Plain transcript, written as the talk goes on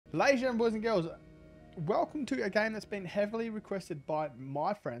Ladies and gentlemen, boys and girls, welcome to a game that's been heavily requested by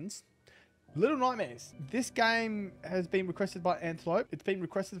my friends, Little Nightmares. This game has been requested by Antelope. It's been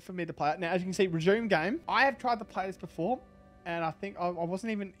requested for me to play it. Now, as you can see, resume game. I have tried to play this before, and I think I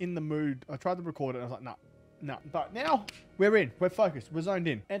wasn't even in the mood. I tried to record it, and I was like, no. But now we're in. We're focused. We're zoned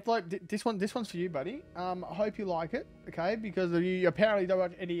in. Antelope, this one's for you, buddy. I hope you like it, okay? Because you apparently don't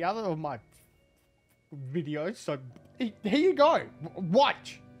watch any other of my videos. So here you go.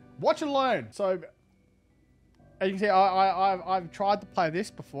 Watch and learn. So, as you can see, I've tried to play this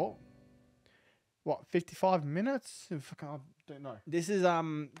before. What, 55 minutes? I don't know. This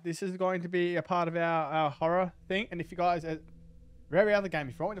is going to be a part of our horror thing. And if you guys, every other game,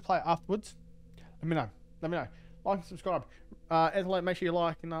 if you want me to play it afterwards, let me know. Like and subscribe. Antelope, make sure you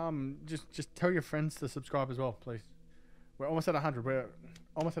like and just tell your friends to subscribe as well, please. We're almost at 100. We're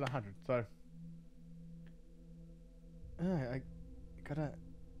almost at 100. So, I gotta.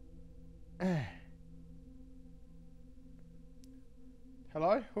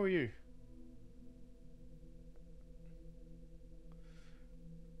 Hello? Who are you?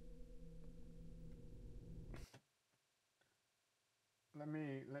 Let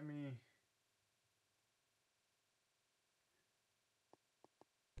me...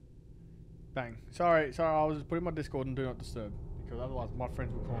 Bang. Sorry, I was putting my Discord and do not disturb. Because otherwise my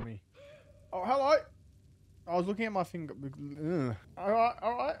friends will call me. Oh, hello! I was looking at my finger. Alright,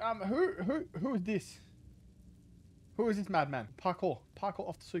 who is this? Who is this madman? Parkour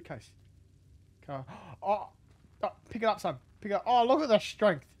off the suitcase. Oh, pick it up, son. Pick it up. Oh, look at the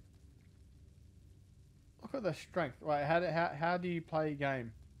strength. Look at the strength. Wait, how do you play a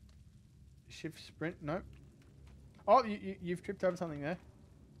game? Shift sprint? Nope. Oh, you've tripped over something there.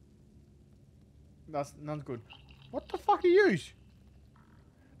 None's good. What the fuck are you?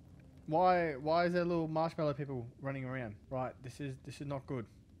 Why is there little marshmallow people running around? Right, this is not good.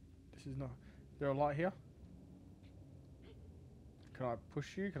 This is not. Is there a light here? Can I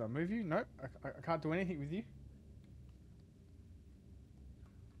push you? Can I move you? Nope. I can't do anything with you.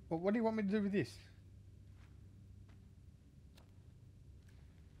 Well, what do you want me to do with this?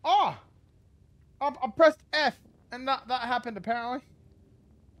 Oh! I pressed F and that happened apparently.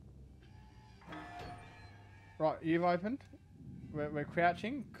 Right, you've opened. We're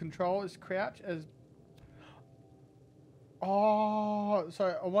crouching. Control is crouch as... Oh,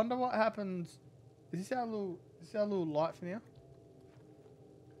 so I wonder what happens. Is this our little light for now?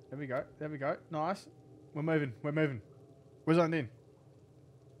 There we go. Nice. We're moving. We're zoned in.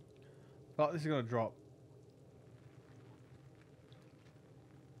 Oh, this is gonna drop.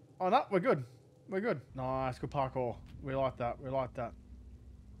 Oh no, we're good. Nice, good parkour. We like that.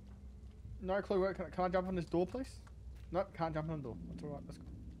 No clue where. Can I jump on this door, please? Nope, can't jump on the door. That's alright, let's go.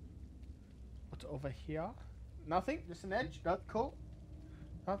 What's over here? Nothing, just an edge. That's cool.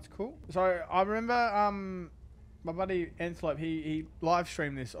 So I remember my buddy Antelope, he live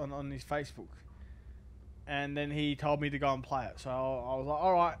streamed this on his Facebook. And then he told me to go and play it. So I was like,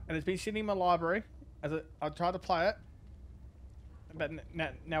 alright. And it's been sitting in my library I tried to play it. But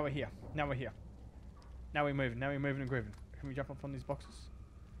now we're here. Now we're moving and grooving. Can we jump up on these boxes?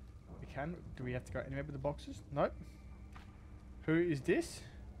 We can. Do we have to go anywhere with the boxes? Nope. Who is this?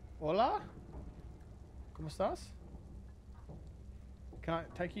 Hola? ¿Cómo estás? Can I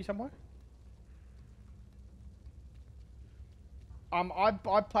take you somewhere? I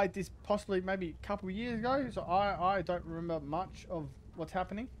played this possibly maybe a couple of years ago, so I don't remember much of what's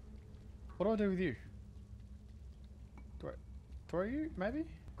happening. What do I do with you? Do I throw you, maybe?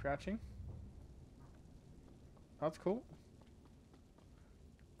 Crouching. That's cool.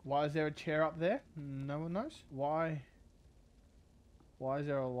 Why is there a chair up there? No one knows. Why is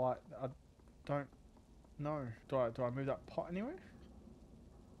there a light? I don't know. Do I move that pot anywhere?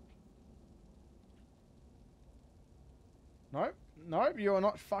 Nope, you are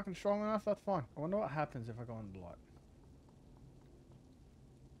not fucking strong enough. That's fine. I wonder what happens if I go under the light.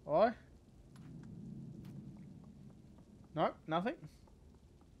 Hello? Nope, nothing.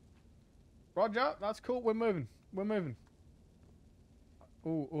 Roger, that's cool. We're moving.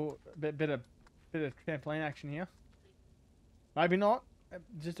 Ooh, a bit of trampoline action here. Maybe not.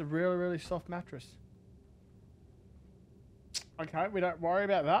 Just a really soft mattress. Okay, we don't worry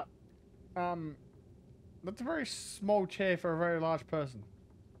about that. That's a very small chair for a very large person.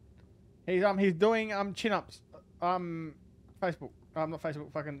 He's doing chin-ups. Facebook. Not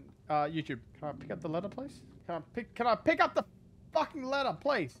Facebook, fucking YouTube. Can I pick up the ladder, please? Can I pick up the fucking ladder,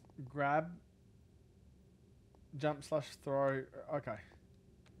 please? Grab. Jump / throw. Okay.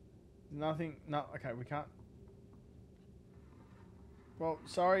 Nothing. No. Okay, we can't. Well,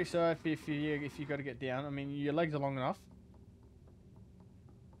 sorry, sir, if you got to get down. I mean, your legs are long enough.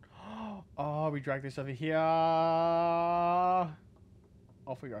 we drag this over here. Off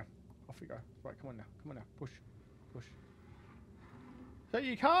we go. Off we go. Right, come on now. Come on now. Push. Push. So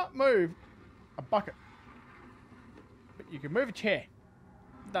you can't move a bucket. But you can move a chair.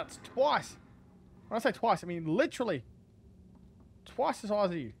 That's twice. When I say twice, I mean literally twice the size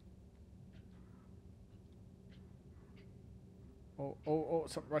of you. Oh,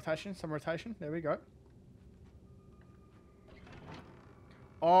 some rotation, some rotation. There we go.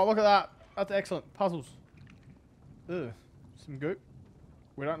 Oh, look at that. That's excellent. Puzzles. Ugh. Some goop.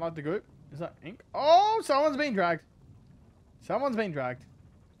 We don't like the goop. Is that ink? Oh, someone's been dragged. Someone's been dragged.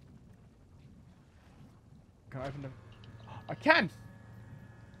 Can I open them? I can!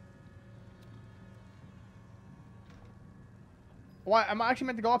 Wait, am I actually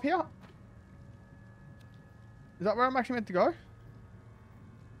meant to go up here? Is that where I'm actually meant to go?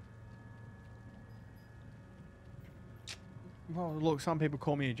 Well, look, some people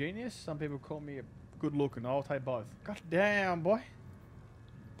call me a genius. Some people call me a good look, and I'll take both. God damn, boy.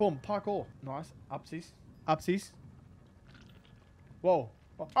 Boom, parkour. Nice. Upsies. Upsies. Whoa.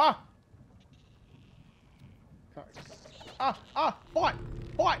 Oh, ah! Fight!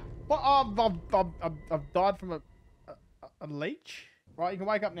 Fight! I've died from a leech. Right, you can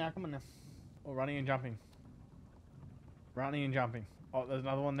wake up now. Come on now. Oh, running and jumping. Running and jumping. Oh, there's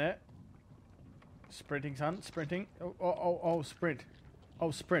another one there. Sprinting, son. Sprinting. Oh, sprint. Oh,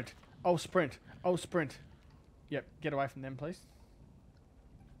 sprint. Oh, sprint. Oh, sprint. Yep, get away from them, please.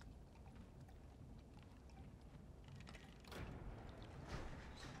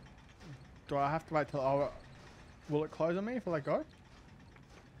 Do I have to wait till... will it close on me if I let go?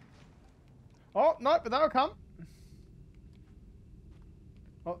 Oh, no, but they'll come.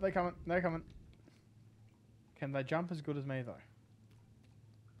 Oh, they're coming. They're coming. Can they jump as good as me, though?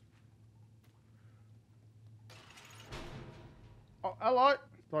 Oh, hello.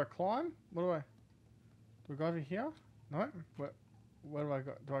 Do I climb? What do I... Do I go over here? No? Where do I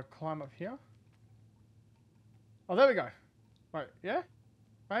go? Do I climb up here? Oh, there we go. Wait, yeah?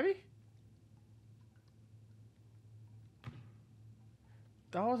 Maybe?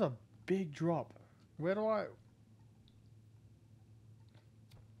 That was a big drop. Where do I...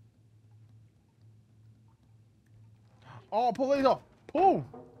 Oh, pull these off. Pull!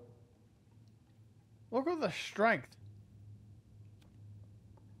 Look at the strength.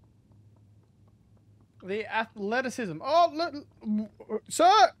 The athleticism. Oh, look,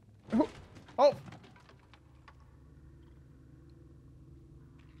 sir! Oh!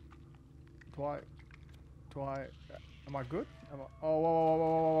 Am I good? Oh,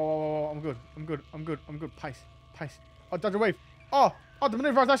 whoa, I'm good. Pace. Oh, dodge a wave. Oh, the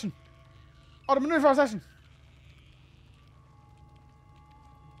maneuverization. Oh, the maneuverization.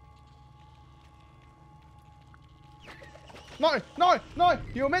 No!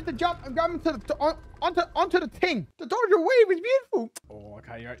 You were meant to jump and grab onto the thing. The dodge a wave is beautiful. Oh,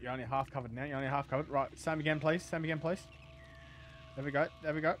 okay. You're only half covered now. You're only half covered. Right. Same again, please. There we go.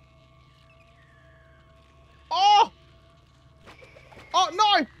 Oh! Oh,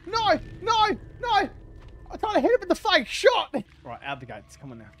 no! I tried to hit it with the fake shot! Right, out the gates.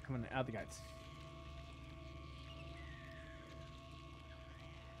 Come on now, out the gates.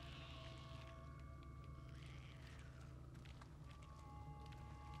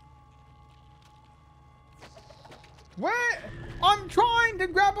 Where? I'm trying to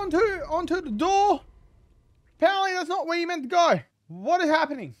grab onto the door. Apparently that's not where you meant to go. What is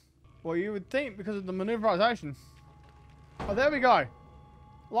happening? Well, you would think because of the maneuverization. Oh, there we go.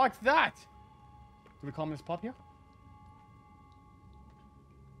 Like that. Do we climb this pot here?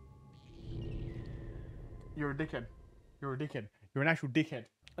 You're a dickhead. You're an actual dickhead.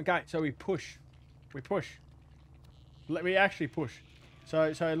 Okay, so we push. We actually push.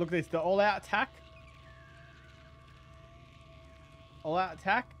 So look at this. The all-out attack. All-out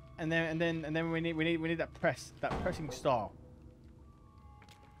attack, and then we need that pressing style.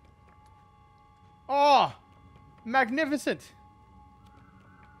 Oh, magnificent.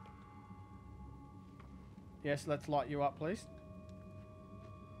 Yes, let's light you up, please.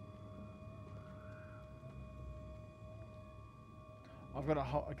 I've got a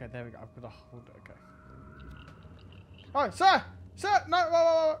hold. Okay, there we go. I've got a hold. Okay. Oh, sir! No!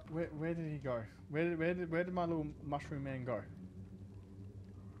 Whoa. Where did he go? Where did my little mushroom man go?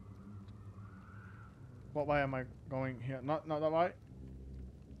 What way am I going here? Not that way.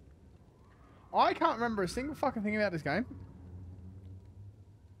 I can't remember a single fucking thing about this game.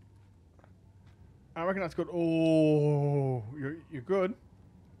 I reckon that's good. Oh, you're good.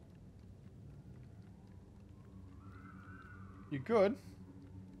 You're good.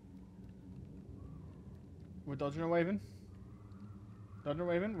 We're dodging and waving.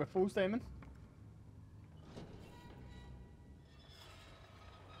 We're full steaming.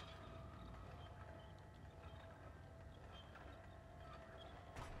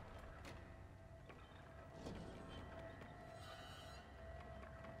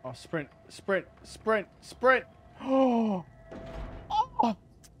 Oh, sprint, sprint, sprint, sprint. Oh, oh,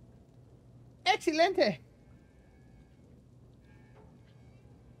 excelente.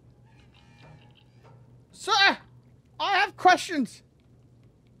 Sir, I have questions.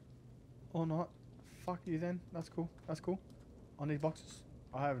 Or not. Fuck you then. That's cool. That's cool. On these boxes.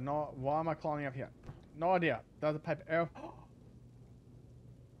 I have no... Why am I climbing up here? No idea. There's a paper air...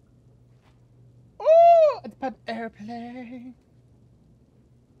 Oh! It's a paper airplane.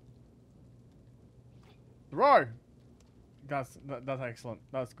 Throw! That's excellent.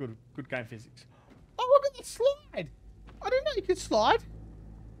 That's good. Good game physics. Oh, look at the slide! I didn't know you could slide.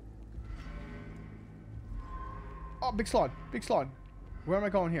 Oh, big slide. Big slide. Where am I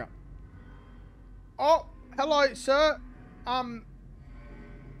going here? Oh, hello, sir. Am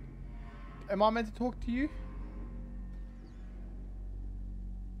I meant to talk to you?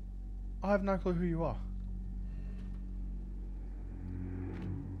 I have no clue who you are.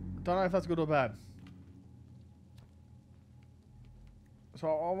 Don't know if that's good or bad. So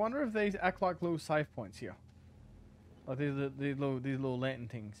I wonder if these act like little save points here. Like these little lantern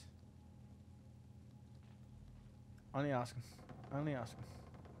things. Only asking. Only asking.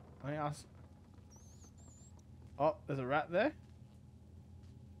 Only ask. Oh, there's a rat there.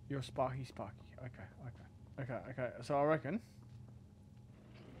 You're Sparky. Okay. So I reckon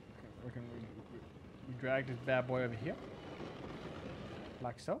we drag this bad boy over here.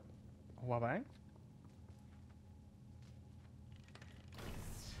 Like so. Wabang.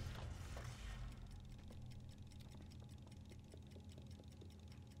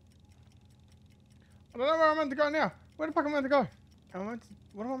 I don't know where I'm meant to go now. Where the fuck am I meant to go?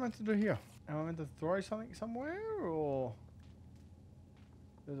 What am I meant to do here? Am I meant to throw something somewhere, or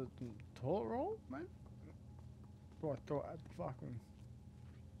there's a toilet roll, maybe? Do I throw it at the fucking?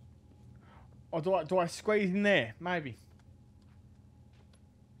 Or do I squeeze in there? Maybe.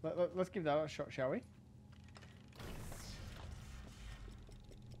 Let's give that a shot, shall we?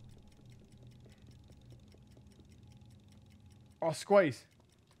 Oh, squeeze.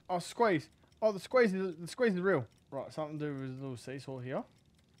 Oh, squeeze. Oh, the squeeze is real. Right, something to do with a little seesaw here.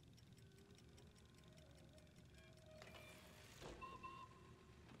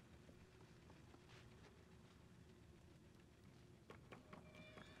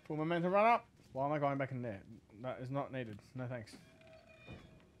 Full momentum run up. Why am I going back in there? That is not needed. No thanks.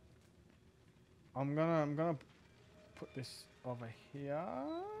 I'm gonna put this over here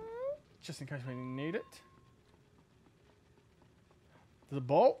just in case we need it. To the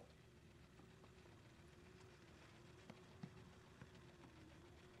bolt.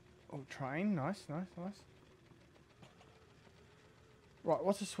 Oh, train. Nice. Right,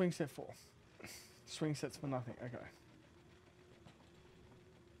 what's the swing set for? Swing set's for nothing. Okay.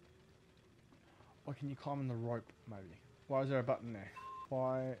 Or can you climb on the rope, maybe? Why is there a button there?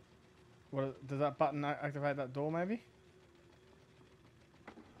 Why? Does that button activate that door, maybe?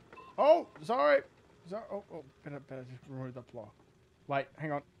 Oh, sorry. Oh, better just remove that block. Wait,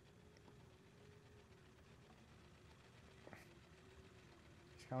 hang on.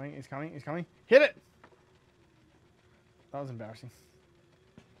 He's coming. Hit it! That was embarrassing.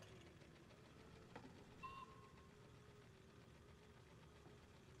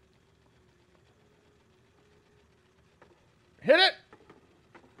 Hit it!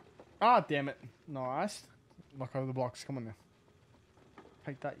 Ah, damn it. Nice. Knock over the blocks. Come on now.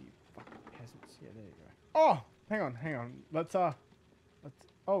 Take that, you fucking peasants. Yeah, there you go. Oh! Hang on. Let's, oh.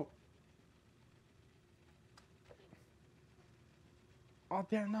 Oh,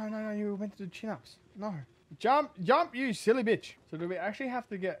 damn, no, you were meant to do chin-ups. No. Jump, you silly bitch. So do we actually have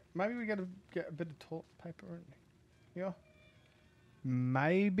to get, maybe we gotta get a bit of toilet paper in here?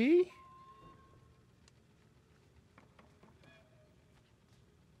 Maybe?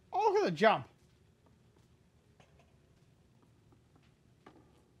 Oh, look at the jump.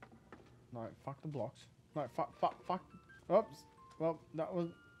 No, fuck the blocks. No, fuck. Oops. Well, that was...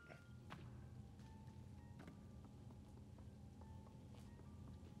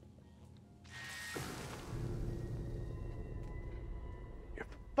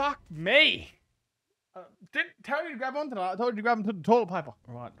 Fuck me! Didn't tell you to grab onto that. I told you to grab onto the toilet paper.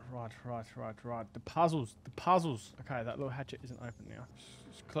 Right. The puzzles. Okay, that little hatchet isn't open now.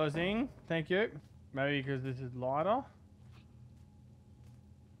 It's closing. Thank you. Maybe because this is lighter.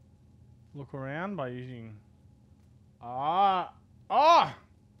 Look around by using...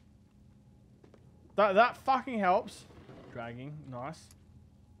 That fucking helps. Dragging. Nice.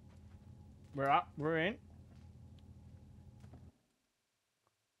 We're up. We're in.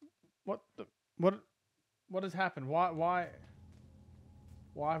 What has happened? Why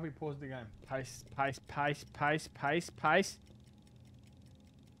have we paused the game? Pace.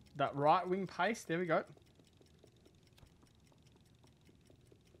 That right wing pace. There we go.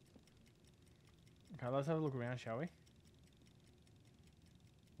 Okay, let's have a look around, shall we?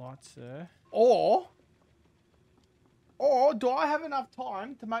 Lights there. Or do I have enough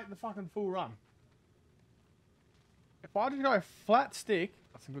time to make the fucking full run? If I just go flat stick,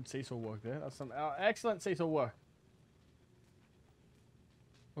 that's some good seesaw work there. That's some excellent seesaw work.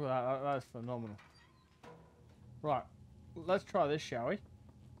 Look at that. That is phenomenal. Right, let's try this, shall we?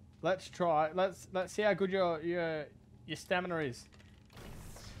 Let's try. Let's see how good your stamina is.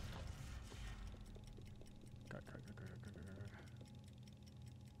 Go.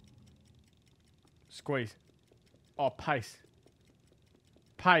 Squeeze. Oh, pace.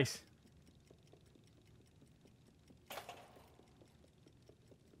 Pace.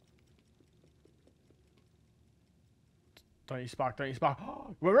 Don't you spark, don't you spark.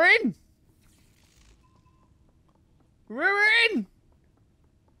 We're in! We're in!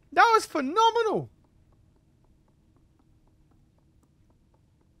 That was phenomenal!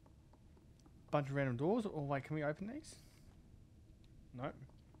 Bunch of random doors. Oh, wait, can we open these? Nope.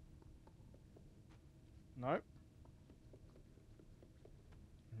 Nope.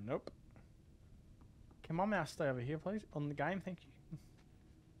 Nope. Can my mouse stay over here, please? On the game, thank you.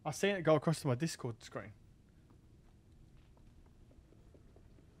 I've seen it go across to my Discord screen.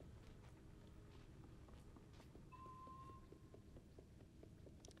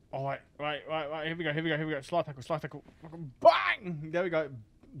 Oh, wait. Here we go. Slide tackle. Bang! There we go.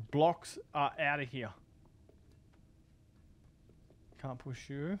 Blocks are out of here. Can't push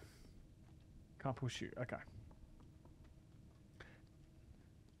you. Okay.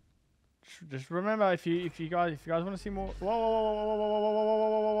 Just remember, if you guys want to see more. Whoa.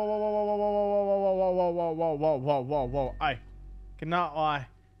 Hey, cannot I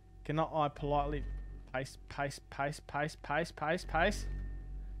politely pace?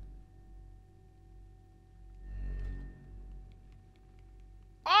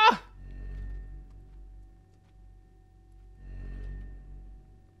 Ah!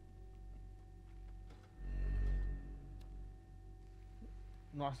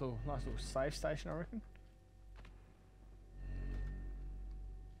 Nice little save station, I reckon.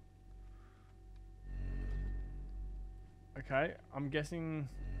 Okay, I'm guessing.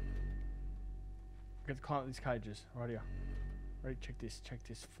 Get to climb up these cages right here. Ready? Check this.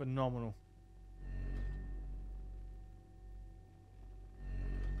 Phenomenal.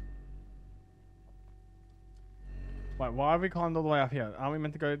 Wait, why have we climbed all the way up here? Aren't we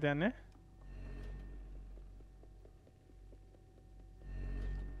meant to go down there?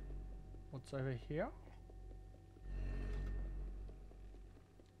 What's over here?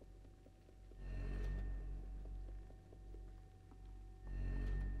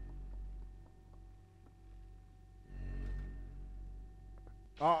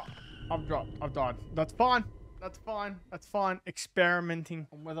 Oh, I've dropped. I've died. That's fine. Experimenting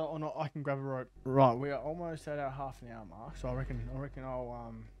on whether or not I can grab a rope. Right, we are almost at our half an hour mark, so I reckon I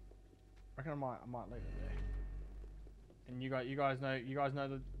might leave it there. And you guys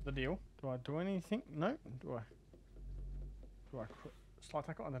know the deal. Do I do anything? No. Do I slide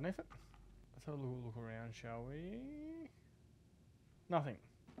tackle underneath it? Let's have a look around, shall we? Nothing.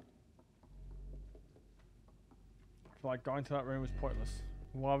 Like going to that room was pointless.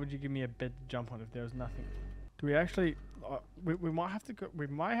 Why would you give me a bed to jump on if there was nothing? Do we actually? We might have to go. We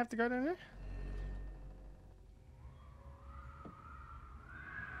might have to go down there.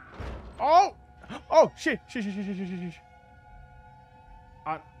 Oh! Oh shit!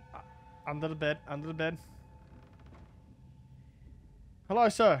 Under the bed. Hello,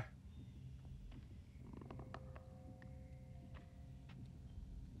 sir.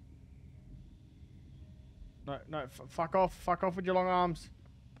 No, fuck off with your long arms.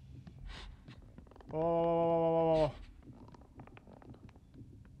 Oh.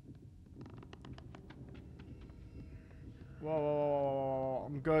 Whoa.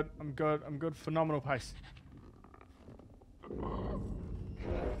 I'm good. Phenomenal pace.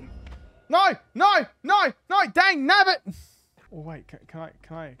 No! Dang, nabbit! Oh wait, can I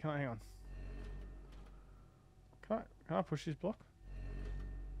hang on? Can I push this block?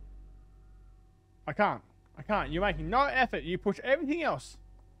 I can't. You're making no effort. You push everything else.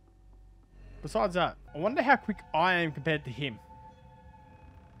 Besides that, I wonder how quick I am compared to him.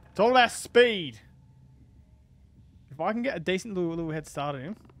 It's all about speed. If I can get a decent little head start on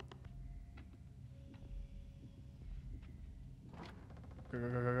him.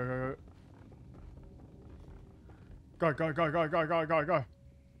 Go.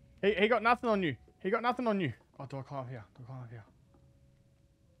 He got nothing on you. Oh, do I climb here?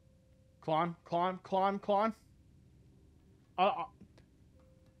 Climb.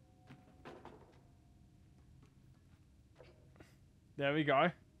 There we go.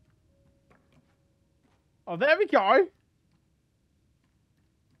 Oh, there we go.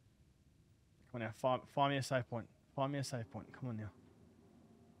 Come on now. Find me a save point. Find me a save point. Come on now.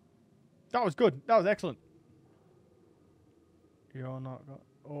 That was good. That was excellent. You're not...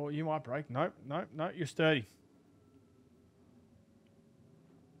 Oh, you might break. Nope. Nope. Nope. You're sturdy.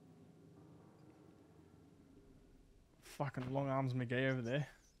 Fucking long arms McGee over there.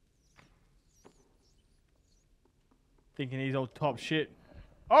 Thinking he's all top shit.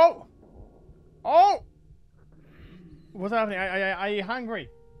 Oh! Oh! What's happening? Are you hungry?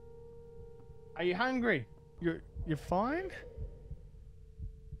 Are you hungry? You're fine?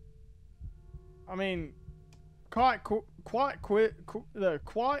 I mean, quite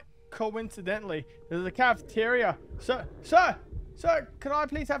coincidentally, there's a cafeteria. Sir, can I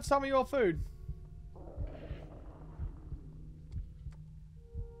please have some of your food?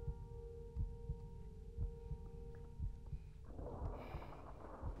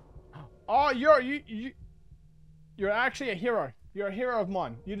 Oh, you're actually a hero. You're a hero of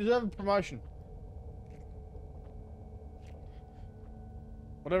mine. You deserve a promotion.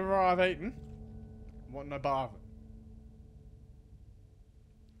 Whatever I've eaten, I want no bar of it.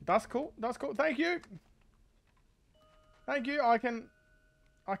 That's cool. That's cool. Thank you. Thank you. I can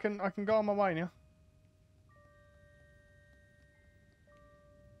go on my way now.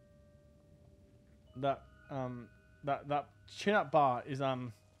 That chin-up bar is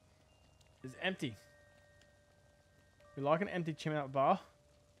empty. We like an empty chin-up bar.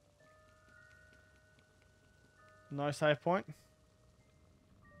 No save point.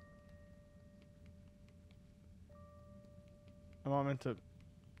 Am I meant to...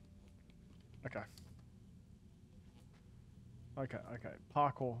 Okay. Okay.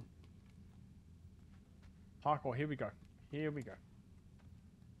 Parkour. Parkour, here we go. Here we go.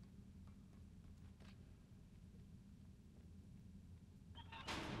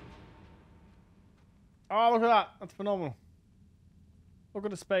 Oh, look at that. That's phenomenal. Look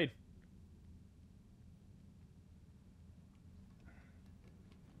at the speed.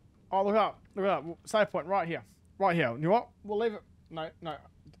 Oh, look at that. Look at that. Save point right here. Right here. You know what? We'll leave it. No.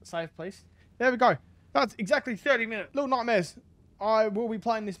 Save, please. There we go. That's exactly 30 minutes. Little Nightmares. I will be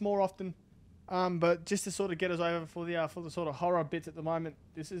playing this more often. But just to sort of get us over for the sort of horror bits at the moment,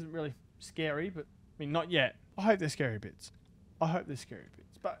 this isn't really scary, but I mean, not yet. I hope they're scary bits.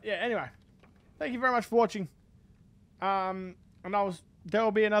 But yeah, anyway. Thank you very much for watching. And there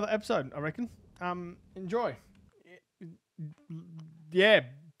will be another episode, I reckon. Enjoy. Yeah.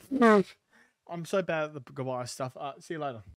 I'm so bad at the goodbye stuff. See you later.